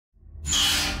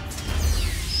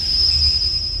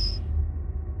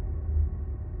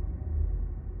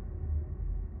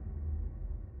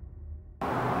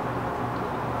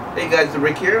Hey guys, the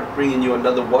Rick here, bringing you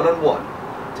another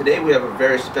one-on-one. Today we have a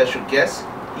very special guest.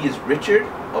 He is Richard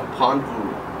of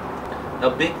Pondguru. Now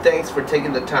big thanks for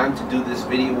taking the time to do this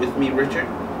video with me, Richard.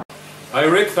 Hi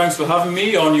Rick, thanks for having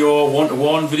me on your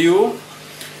one-to-one video.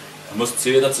 I must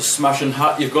say that's a smashing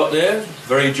hat you've got there,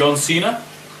 very John Cena.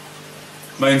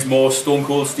 Mine's more Stone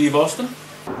Cold Steve Austin.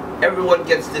 Everyone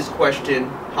gets this question,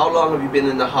 how long have you been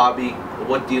in the hobby, and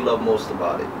what do you love most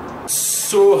about it?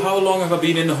 So how long have I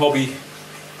been in the hobby?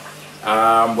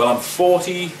 Well, I'm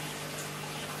 40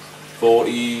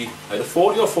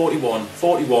 or 41?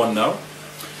 41 now.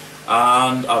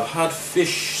 And I've had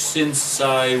fish since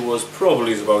I was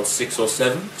probably about 6 or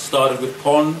 7. Started with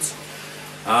ponds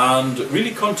and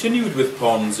really continued with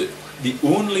ponds. The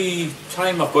only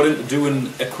time I've got into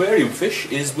doing aquarium fish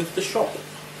is with the shop,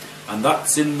 and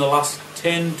that's in the last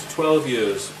 10 to 12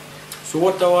 years. So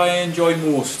what do I enjoy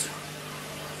most?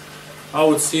 I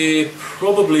would say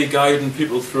probably guiding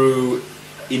people through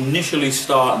initially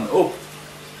starting up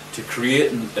to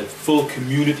creating a full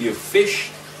community of fish,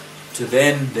 to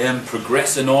then them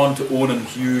progressing on to owning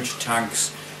huge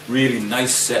tanks, really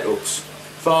nice setups,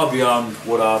 far beyond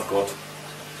what I've got.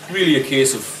 Really a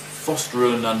case of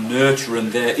fostering and nurturing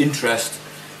their interest,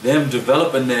 them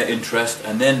developing their interest,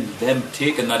 and then them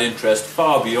taking that interest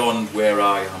far beyond where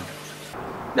I am.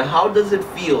 Now how does it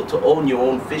feel to own your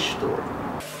own fish store?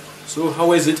 So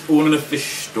how is it owning a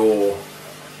fish store?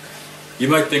 You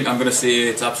might think I'm going to say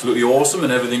it's absolutely awesome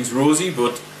and everything's rosy,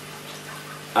 but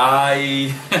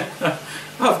I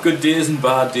have good days and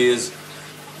bad days.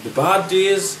 The bad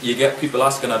days, you get people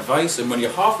asking advice, and when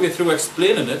you're halfway through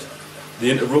explaining it,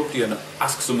 they interrupt you and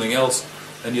ask something else,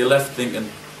 and you're left thinking,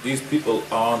 these people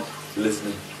aren't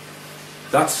listening.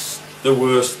 That's the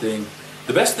worst thing.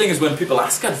 The best thing is when people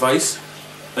ask advice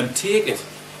and take it.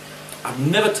 I'd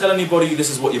never tell anybody this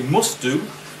is what you must do,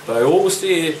 but I always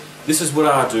say this is what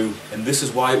I do and this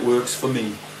is why it works for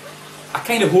me. I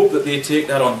kind of hope that they take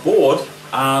that on board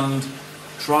and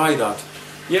try that.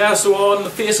 Yeah, so on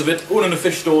the face of it, owning a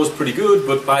fish store is pretty good,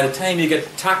 but by the time you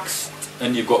get taxed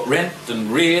and you've got rent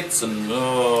and rates and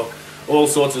all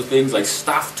sorts of things like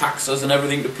staff taxes and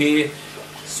everything to pay,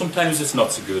 sometimes it's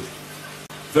not so good.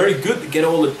 Very good to get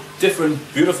all the different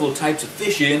beautiful types of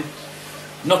fish in.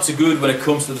 Not so good when it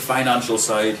comes to the financial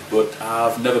side, but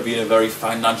I've never been a very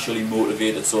financially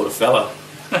motivated sort of fella.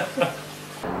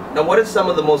 Now what are some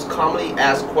of the most commonly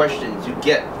asked questions you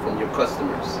get from your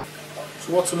customers?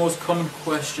 So what's the most common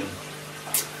question?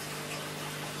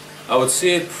 I would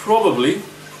say probably,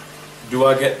 do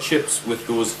I get chips with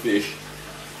those fish?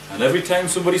 And every time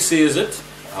somebody says it,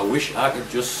 I wish I could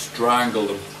just strangle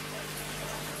them.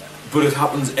 But it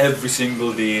happens every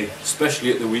single day,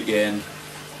 especially at the weekend.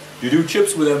 You do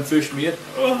chips with them fish, mate?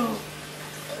 Oh,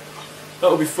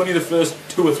 that would be funny the first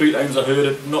 2 or 3 times I heard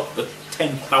it, not the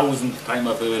 10,000th time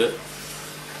I've heard it.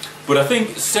 But I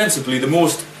think sensibly the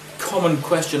most common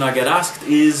question I get asked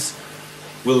is,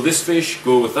 will this fish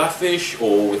go with that fish,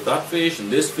 or with that fish and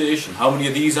this fish, and how many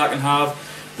of these I can have?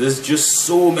 There's just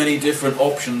so many different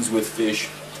options with fish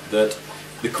that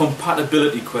the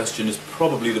compatibility question is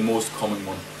probably the most common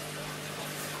one.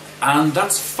 And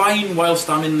that's fine whilst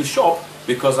I'm in the shop,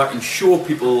 because I can show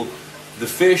people the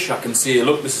fish. I can say,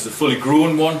 look, this is a fully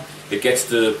grown one, it gets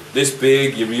to this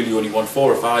big, you really only want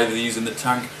 4 or 5 of these in the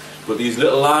tank, but these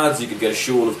little lads, you could get a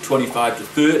shoal of 25 to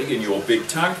 30 in your big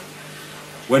tank.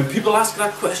 When people ask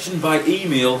that question by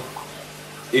email,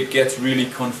 it gets really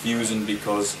confusing,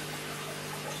 because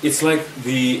it's like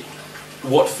the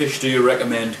what fish do you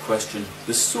recommend question.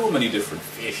 There's so many different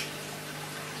fish.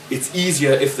 It's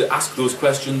easier if they ask those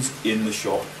questions in the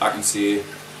shop. I can say,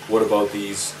 what about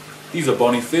these? These are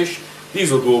bonny fish.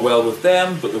 These will go well with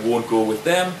them, but they won't go with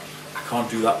them. I can't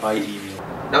do that by email.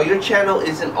 Now your channel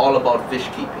isn't all about fish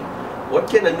keeping. What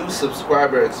can a new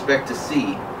subscriber expect to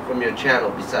see from your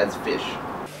channel besides fish?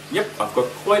 Yep, I've got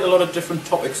quite a lot of different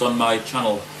topics on my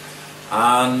channel.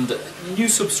 And new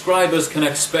subscribers can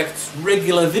expect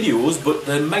regular videos, but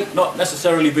they might not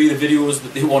necessarily be the videos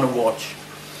that they want to watch.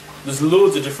 There's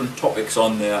loads of different topics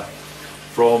on there,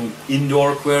 from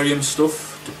indoor aquarium stuff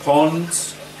to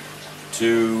ponds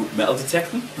to metal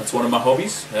detecting. That's one of my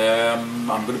hobbies. I'm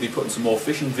going to be putting some more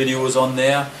fishing videos on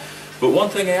there, but one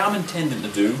thing I am intending to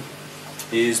do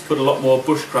is put a lot more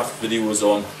bushcraft videos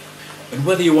on. And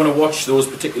whether you want to watch those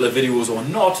particular videos or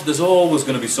not, there's always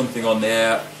going to be something on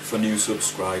there for new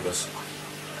subscribers.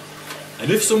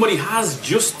 And if somebody has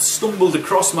just stumbled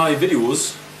across my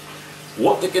videos,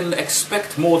 what they can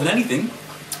expect more than anything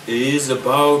is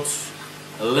about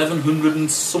 1100 and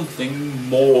something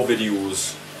more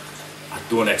videos. I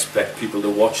don't expect people to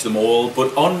watch them all,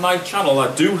 but on my channel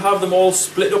I do have them all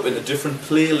split up into different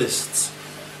playlists.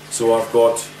 So I've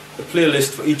got a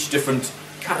playlist for each different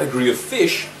category of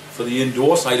fish. For the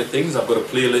indoor side of things, I've got a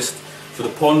playlist for the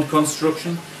pond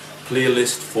construction,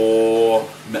 playlist for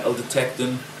metal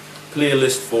detecting,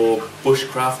 playlist for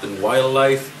bushcraft and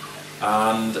wildlife,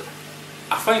 and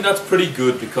I find that's pretty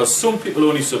good because some people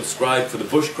only subscribe for the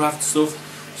bushcraft stuff,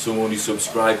 some only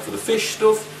subscribe for the fish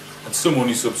stuff, and some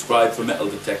only subscribe for metal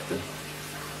detecting.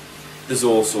 There's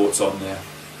all sorts on there.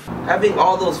 Having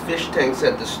all those fish tanks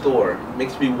at the store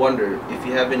makes me wonder if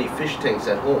you have any fish tanks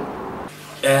at home.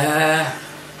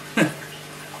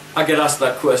 I get asked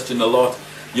that question a lot.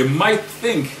 You might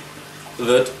think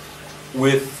that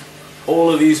with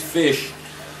all of these fish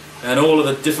and all of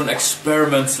the different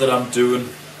experiments that I'm doing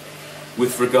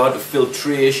with regard to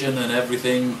filtration and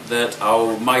everything, that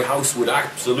my house would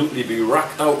absolutely be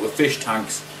racked out with fish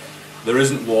tanks. There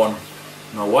isn't one.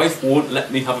 My wife won't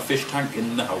let me have a fish tank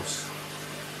in the house.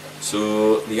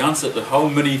 So the answer to how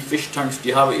many fish tanks do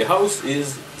you have at your house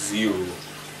is 0.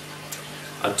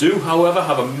 I do, however,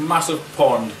 have a massive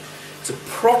pond. It's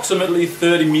approximately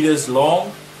 30 meters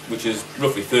long, which is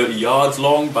roughly 30 yards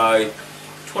long by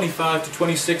 25 to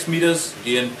 26 meters,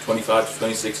 again 25 to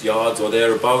 26 yards or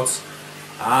thereabouts,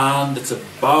 and it's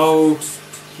about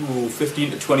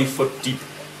 15 to 20 foot deep.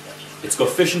 It's got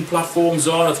fishing platforms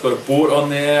on, it's got a boat on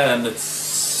there, and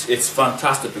it's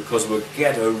fantastic because we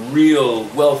get a real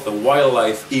wealth of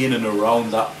wildlife in and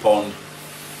around that pond.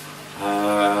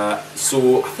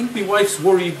 So I think my wife's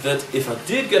worried that if I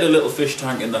did get a little fish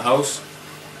tank in the house,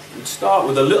 we'd start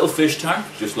with a little fish tank,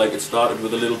 just like it started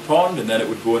with a little pond, and then it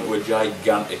would go into a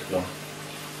gigantic one.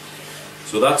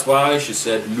 So that's why she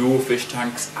said no fish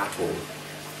tanks at all.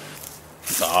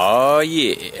 Oh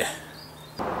yeah.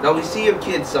 Now we see your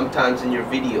kids sometimes in your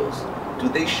videos. Do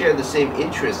they share the same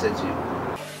interests as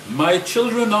you? My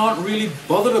children aren't really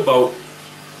bothered about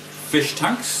fish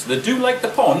tanks. They do like the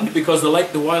pond because they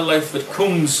like the wildlife that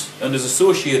comes and is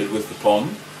associated with the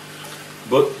pond,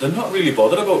 but they're not really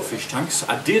bothered about fish tanks.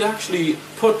 I did actually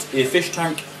put a fish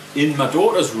tank in my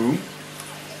daughter's room,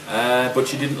 but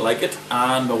she didn't like it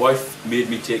and my wife made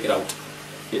me take it out.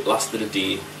 It lasted a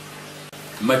day.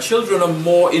 My children are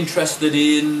more interested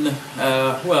in,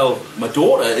 well, my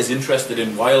daughter is interested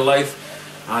in wildlife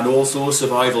and also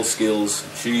survival skills.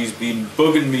 She's been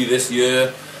bugging me this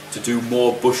year to do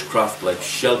more bushcraft, like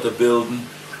shelter building,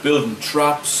 building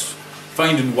traps,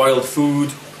 finding wild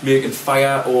food, making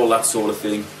fire, all that sort of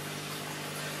thing.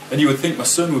 And you would think my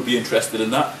son would be interested in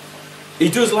that. He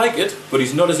does like it, but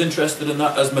he's not as interested in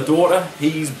that as my daughter.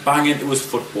 He's bang into his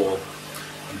football.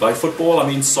 And by football I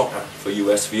mean soccer for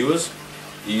US viewers.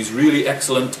 He's really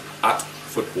excellent at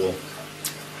football.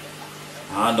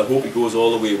 And I hope he goes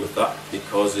all the way with that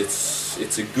because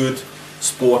it's a good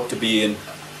sport to be in.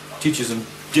 Teaches him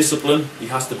discipline. He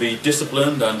has to be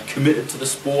disciplined and committed to the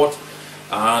sport,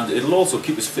 and it'll also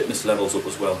keep his fitness levels up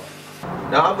as well.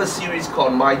 Now I have a series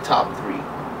called My Top 3,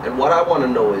 and what I want to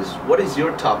know is, what is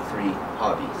your top 3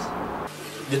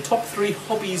 hobbies? The top 3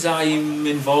 hobbies I'm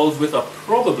involved with are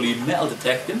probably metal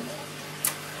detecting,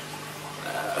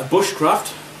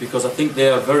 bushcraft, because I think they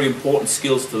are very important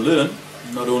skills to learn,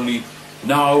 not only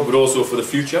now but also for the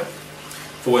future,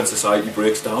 for when society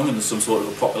breaks down and there's some sort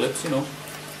of apocalypse, you know.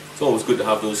 It's always good to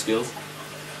have those skills.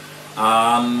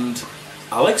 And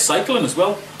I like cycling as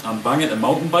well. I'm banging into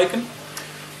mountain biking,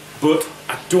 but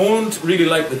I don't really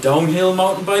like the downhill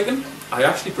mountain biking. I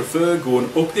actually prefer going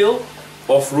uphill,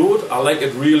 off-road. I like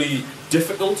it really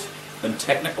difficult and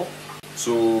technical.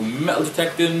 So metal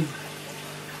detecting,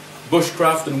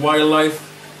 bushcraft and wildlife,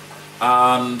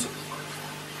 and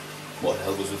what the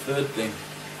hell was the third thing?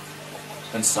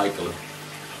 And cycling.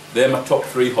 They're my top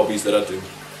 3 hobbies that I do.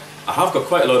 I have got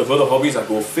quite a lot of other hobbies. I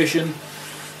go fishing.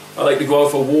 I like to go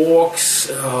out for walks.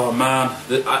 Oh man,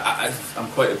 I'm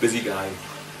quite a busy guy.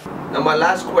 Now my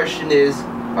last question is,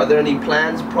 are there any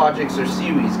plans, projects or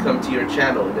series come to your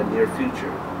channel in the near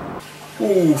future?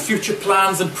 Ooh, future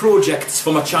plans and projects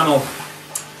for my channel.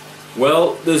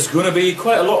 Well, there's going to be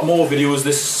quite a lot more videos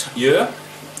this year.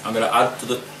 I'm going to add to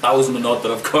the 1,000 and odd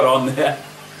that I've got on there.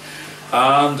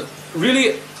 And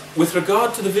really, with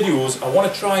regard to the videos, I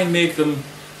want to try and make them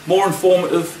more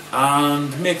informative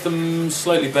and make them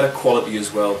slightly better quality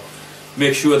as well.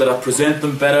 Make sure that I present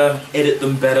them better, edit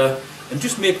them better, and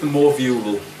just make them more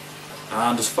viewable.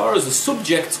 And as far as the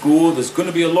subjects go, there's going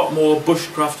to be a lot more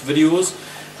bushcraft videos.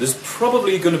 There's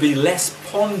probably going to be less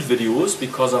pond videos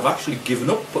because I've actually given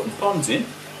up putting ponds in,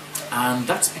 and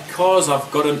that's because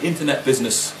I've got an internet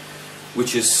business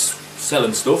which is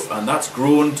selling stuff, and that's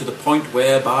grown to the point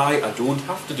whereby I don't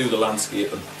have to do the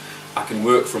landscaping. I can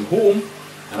work from home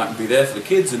and I can be there for the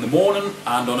kids in the morning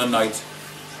and on a night.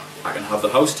 I can have the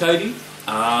house tidy,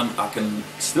 and I can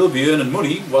still be earning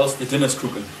money whilst the dinner's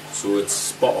cooking. So it's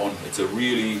spot on. It's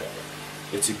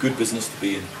a good business to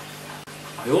be in.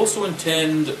 I also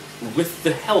intend, with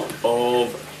the help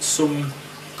of some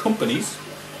companies,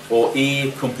 or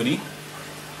a company,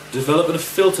 developing a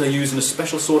filter using a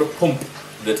special sort of pump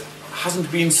that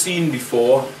hasn't been seen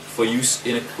before for use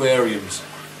in aquariums.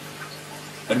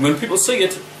 And when people see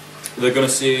it, they're going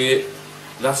to say,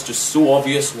 that's just so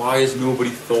obvious, why has nobody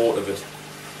thought of it?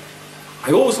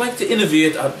 I always like to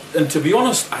innovate, and to be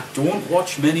honest, I don't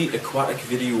watch many aquatic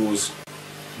videos.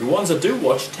 The ones I do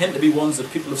watch tend to be ones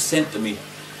that people have sent to me.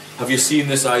 Have you seen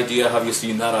this idea? Have you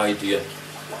seen that idea?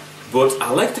 But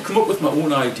I like to come up with my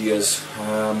own ideas.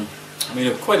 I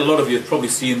mean, quite a lot of you have probably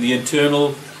seen the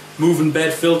internal moving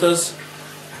bed filters.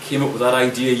 I came up with that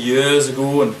idea years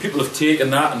ago, and people have taken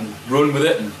that and run with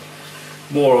it, and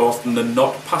more often than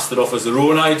not passed it off as their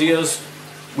own ideas,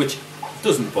 which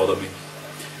doesn't bother me.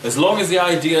 As long as the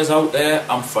idea is out there,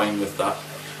 I'm fine with that.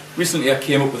 Recently I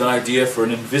came up with an idea for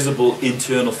an invisible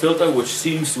internal filter, which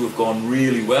seems to have gone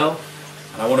really well,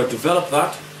 and I want to develop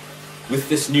that with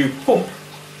this new pump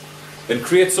and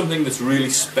create something that's really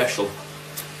special.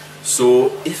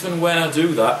 So if and when I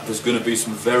do that, there's going to be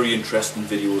some very interesting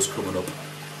videos coming up.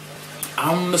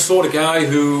 I'm the sort of guy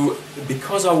who,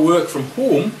 because I work from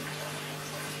home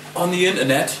on the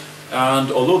internet,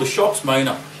 and although the shop's mine,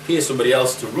 I pay somebody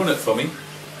else to run it for me,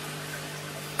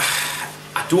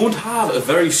 I don't have a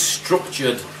very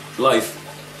structured life.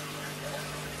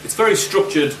 It's very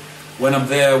structured when I'm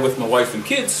there with my wife and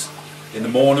kids in the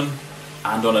morning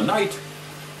and on a night.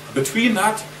 Between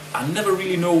that, I never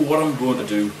really know what I'm going to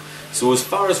do. So as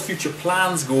far as future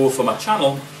plans go for my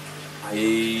channel,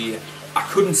 I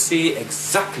couldn't say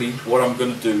exactly what I'm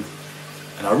going to do.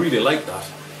 And I really like that.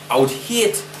 I would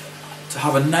hate to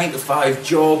have a 9-to-5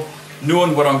 job,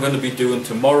 knowing what I'm going to be doing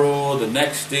tomorrow, the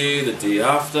next day, the day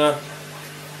after.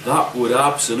 That would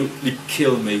absolutely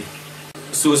kill me.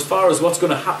 So as far as what's going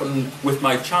to happen with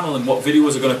my channel and what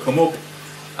videos are going to come up,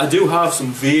 I do have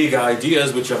some vague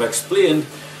ideas which I've explained,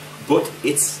 but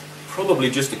it's probably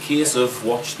just a case of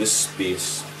watch this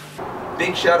space.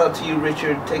 Big shout out to you,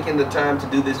 Richard, taking the time to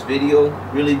do this video.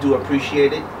 Really do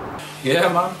appreciate it.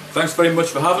 Yeah, man. Thanks very much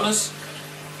for having us.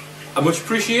 I much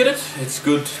appreciate it. It's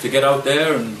good to get out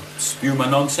there and spew my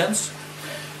nonsense.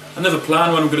 I never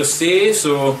plan what I'm going to say,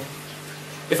 so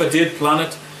if I did plan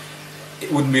it,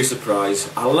 it wouldn't be a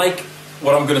surprise. I like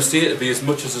what I'm going to say to be as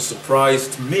much as a surprise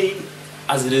to me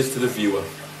as it is to the viewer.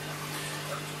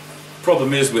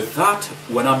 Problem is with that,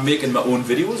 when I'm making my own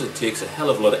videos, it takes a hell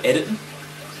of a lot of editing.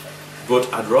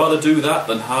 But I'd rather do that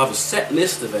than have a set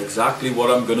list of exactly what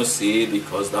I'm going to say,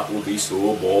 because that will be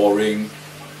so boring.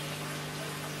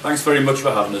 Thanks very much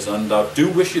for having us, and I do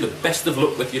wish you the best of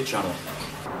luck with your channel.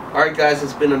 Alright guys,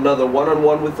 it's been another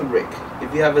one-on-one with the Rick.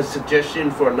 If you have a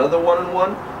suggestion for another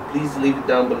one-on-one, please leave it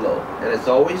down below. And as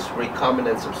always, rate, comment,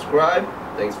 and subscribe.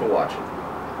 Thanks for watching.